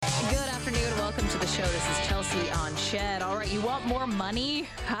welcome to the show. This is Chelsea on Shed. All right, you want more money?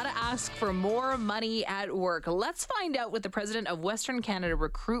 How to ask for more money at work. Let's find out with the president of Western Canada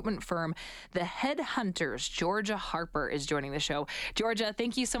recruitment firm, the Headhunters. Georgia Harper is joining the show. Georgia,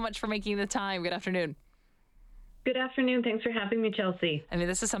 thank you so much for making the time. Good afternoon. Good afternoon. Thanks for having me, Chelsea. I mean,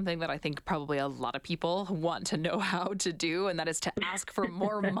 this is something that I think probably a lot of people want to know how to do, and that is to ask for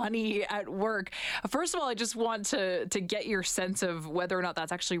more money at work. First of all, I just want to get your sense of whether or not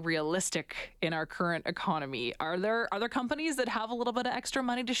that's actually realistic in our current economy. Are there companies that have a little bit of extra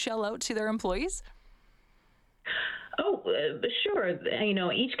money to shell out to their employees? Oh, sure. You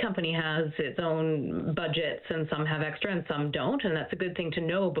know, each company has its own budgets, and some have extra and some don't, and that's a good thing to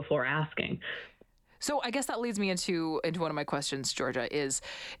know before asking. So I guess that leads me into one of my questions, Georgia, is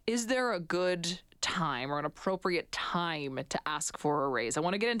there a good time or an appropriate time to ask for a raise? I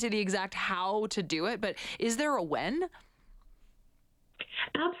want to get into the exact how to do it, but is there a when?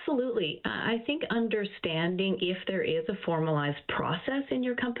 Absolutely. I think understanding if there is a formalized process in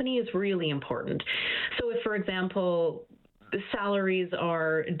your company is really important. So if, for example, the salaries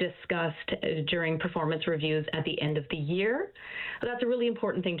are discussed during performance reviews at the end of the year, that's a really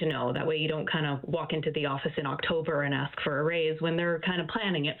important thing to know. That way you don't kind of walk into the office in October and ask for a raise when they're kind of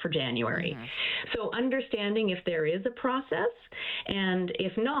planning it for January. Mm-hmm. So understanding if there is a process, and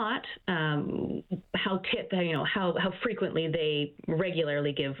if not, how frequently they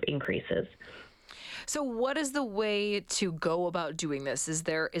regularly give increases. So what is the way to go about doing this? Is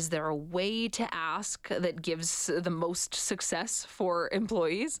there a way to ask that gives the most success for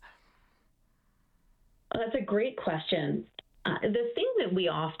employees? That's a great question. The thing that we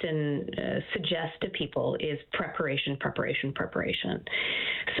often suggest to people is preparation.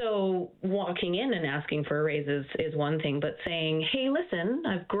 So walking in and asking for a raise is one thing, but saying, hey, listen,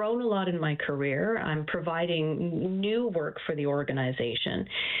 I've grown a lot in my career. I'm providing new work for the organization,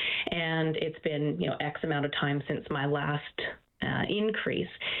 and it's been, X amount of time since my last increase.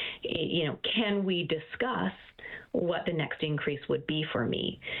 Can we discuss what the next increase would be for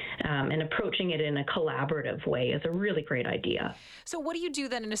me? And approaching it in a collaborative way is a really great idea. So what do you do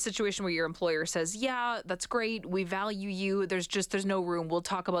then in a situation where your employer says, yeah, that's great, we value you, there's no room, we'll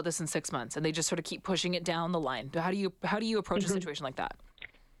talk about this in 6 months, and they just sort of keep pushing it down the line? How do you approach a situation like that?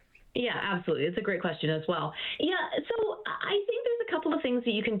 Yeah, absolutely. It's a great question as well. Yeah, so I think there's a couple of things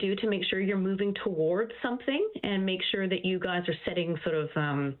that you can do to make sure you're moving towards something and make sure that you guys are setting sort of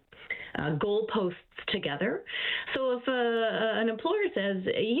goalposts together. So if an employer says,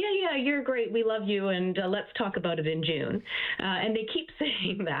 yeah, you're great, we love you, and let's talk about it in June, and they keep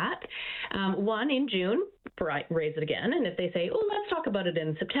saying that, in June, raise it again. And if they say, let's talk about it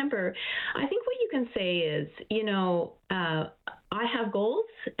in September, I think what you can say is, I have goals,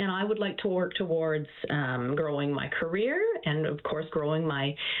 and I would like to work towards growing my career and, of course, growing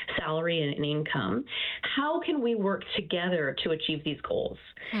my salary and income. How can we work together to achieve these goals?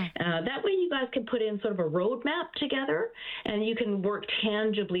 That way you guys can put in sort of a roadmap together, and you can work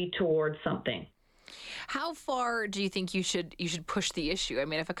tangibly towards something. How far do you think you should push the issue? I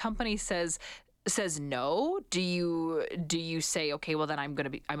mean, if a company says no, do you say, okay, well then I'm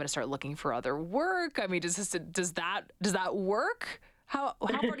going to start looking for other work? I mean, does that work? How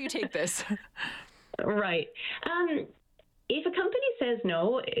far do you take this? Right. If a company says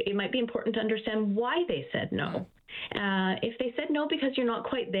no, it might be important to understand why they said no. If they said no because you're not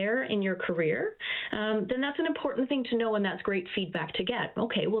quite there in your career, then that's an important thing to know, and that's great feedback to get.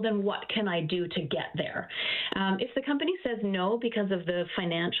 Okay, well then what can I do to get there? If the company says no because of the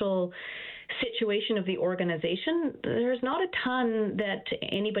financial situation of the organization, there's not a ton that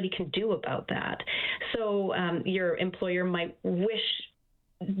anybody can do about that. So your employer might wish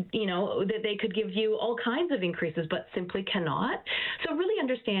that they could give you all kinds of increases, but simply cannot. So really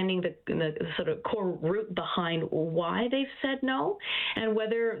understanding the sort of core root behind why they've said no, and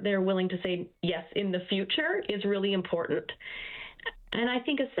whether they're willing to say yes in the future is really important. And I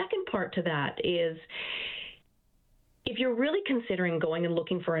think a second part to that is, if you're really considering going and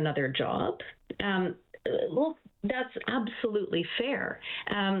looking for another job, well, that's absolutely fair.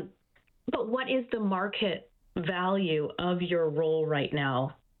 But what is the market value of your role right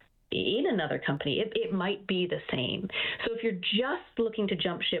now in another company? It might be the same. So if you're just looking to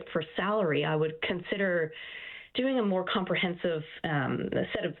jump ship for salary, I would consider doing a more comprehensive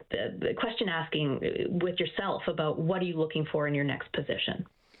set of question asking with yourself about what are you looking for in your next position.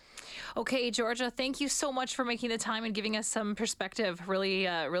 Okay, Georgia, thank you so much for making the time and giving us some perspective. Really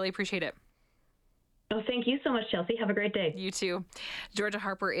appreciate it. Oh, thank you so much, Chelsea. Have a great day. You too. Georgia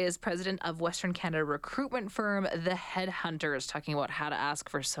Harper is president of Western Canada recruitment firm, the Headhunters, talking about how to ask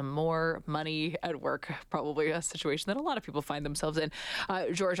for some more money at work. Probably a situation that a lot of people find themselves in.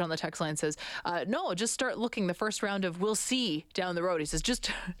 George on the text line says, no, just start looking. The first round of we'll see down the road. He says,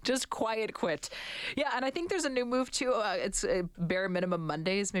 just quiet quit. Yeah, and I think there's a new move too. It's bare minimum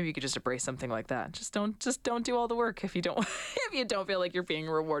Mondays. Maybe you could just embrace something like that. Just don't do all the work if you don't if you don't feel like you're being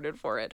rewarded for it.